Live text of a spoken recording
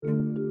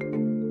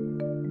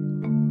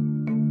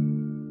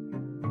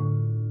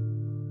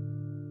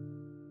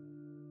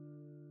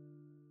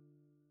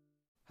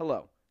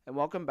and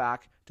welcome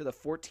back to the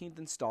 14th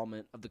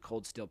installment of the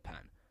Cold Steel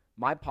Pen,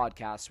 my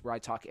podcast where I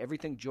talk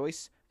everything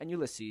Joyce and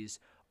Ulysses,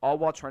 all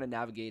while trying to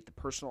navigate the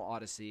personal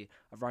odyssey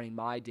of writing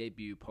my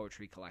debut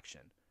poetry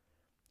collection.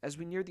 As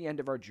we near the end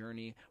of our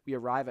journey, we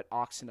arrive at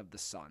Oxen of the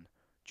Sun,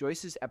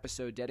 Joyce's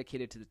episode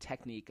dedicated to the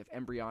technique of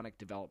embryonic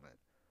development.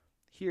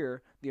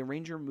 Here, the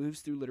arranger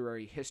moves through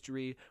literary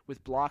history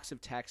with blocks of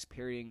text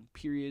parodying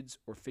periods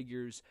or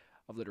figures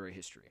of literary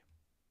history.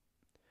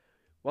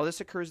 While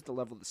this occurs at the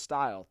level of the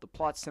style, the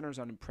plot centers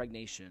on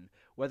impregnation,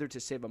 whether to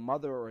save a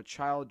mother or a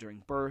child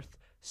during birth,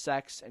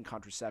 sex, and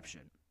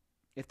contraception.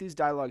 If these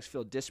dialogues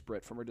feel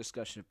disparate from our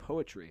discussion of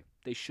poetry,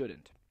 they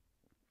shouldn't.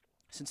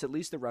 Since at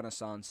least the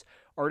Renaissance,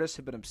 artists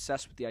have been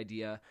obsessed with the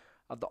idea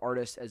of the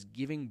artist as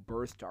giving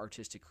birth to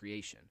artistic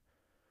creation.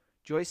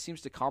 Joyce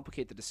seems to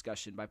complicate the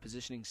discussion by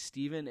positioning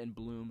Stephen and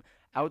Bloom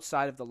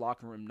outside of the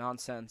locker room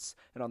nonsense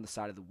and on the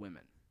side of the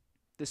women.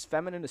 This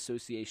feminine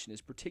association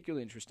is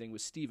particularly interesting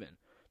with Stephen,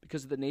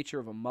 because of the nature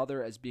of a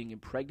mother as being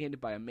impregnated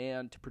by a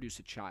man to produce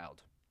a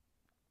child.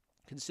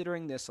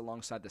 Considering this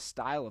alongside the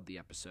style of the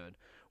episode,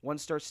 one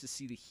starts to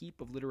see the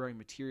heap of literary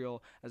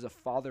material as a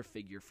father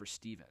figure for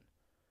Stephen.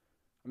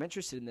 I'm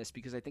interested in this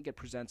because I think it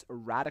presents a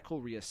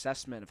radical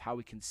reassessment of how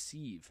we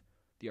conceive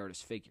the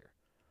artist figure.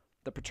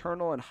 The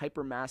paternal and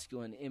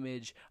hyper-masculine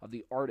image of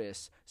the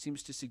artist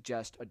seems to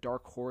suggest a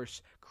dark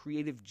horse,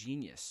 creative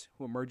genius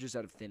who emerges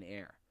out of thin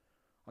air.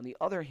 On the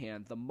other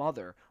hand, the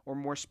mother, or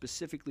more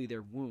specifically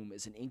their womb,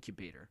 is an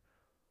incubator,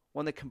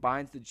 one that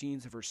combines the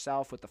genes of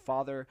herself with the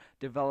father,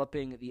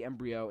 developing the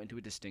embryo into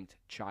a distinct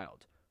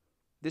child.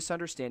 This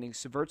understanding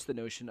subverts the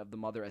notion of the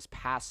mother as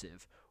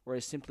passive, or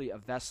as simply a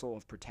vessel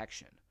of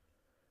protection.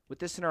 With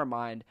this in our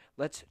mind,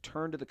 let's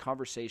turn to the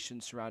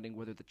conversation surrounding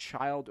whether the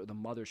child or the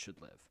mother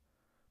should live.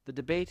 The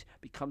debate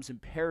becomes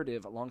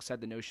imperative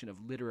alongside the notion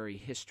of literary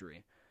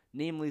history,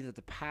 namely that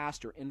the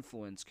past or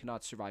influence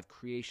cannot survive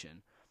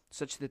creation,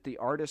 such that the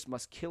artist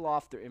must kill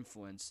off their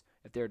influence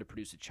if they are to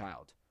produce a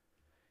child.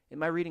 In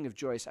my reading of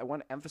Joyce, I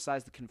want to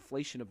emphasize the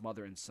conflation of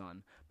mother and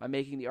son by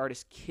making the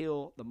artist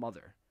kill the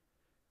mother.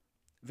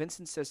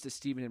 Vincent says to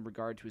Stephen in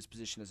regard to his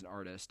position as an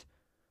artist,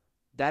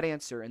 "That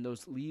answer and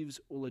those leaves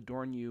will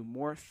adorn you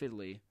more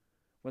fittily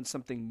when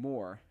something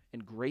more,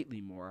 and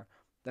greatly more,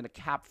 than a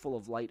cap full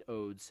of light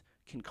odes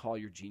can call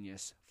your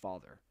genius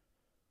father."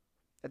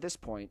 At this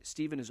point,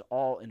 Stephen is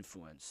all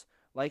influence.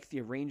 Like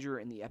the arranger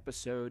in the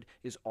episode,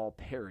 is all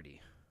parody.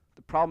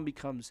 The problem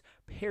becomes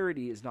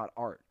parody is not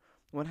art.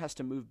 One has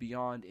to move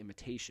beyond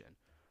imitation.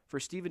 For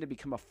Stephen to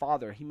become a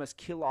father, he must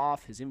kill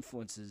off his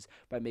influences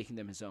by making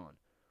them his own.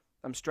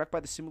 I'm struck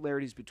by the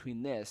similarities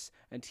between this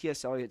and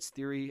T.S. Eliot's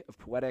theory of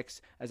poetics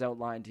as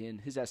outlined in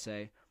his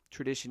essay,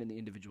 Tradition and the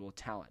Individual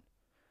Talent.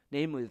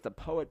 Namely, that the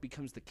poet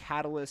becomes the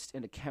catalyst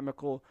in a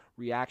chemical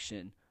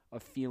reaction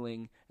of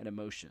feeling and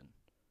emotion.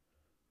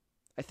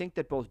 I think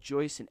that both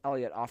Joyce and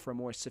Eliot offer a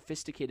more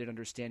sophisticated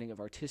understanding of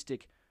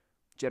artistic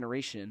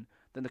generation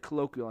than the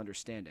colloquial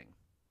understanding.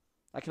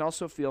 I can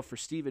also feel for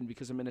Stephen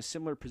because I'm in a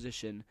similar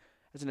position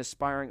as an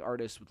aspiring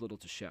artist with little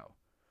to show.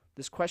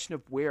 This question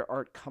of where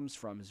art comes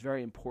from is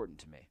very important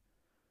to me.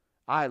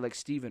 I, like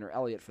Stephen or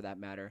Eliot for that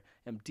matter,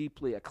 am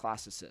deeply a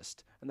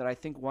classicist, and that I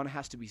think one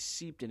has to be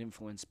seeped in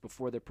influence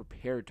before they're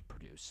prepared to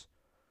produce.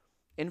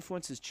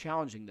 Influence is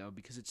challenging, though,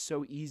 because it's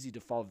so easy to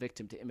fall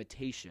victim to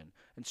imitation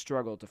and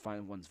struggle to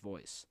find one's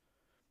voice.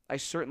 I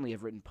certainly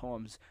have written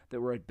poems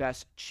that were at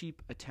best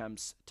cheap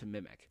attempts to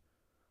mimic.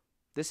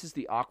 This is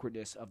the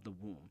awkwardness of the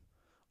womb.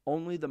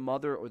 Only the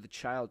mother or the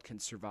child can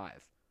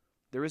survive.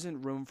 There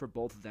isn't room for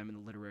both of them in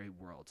the literary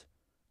world.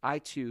 I,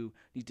 too,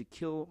 need to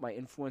kill my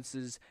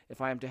influences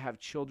if I am to have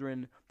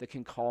children that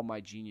can call my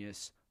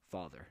genius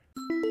father.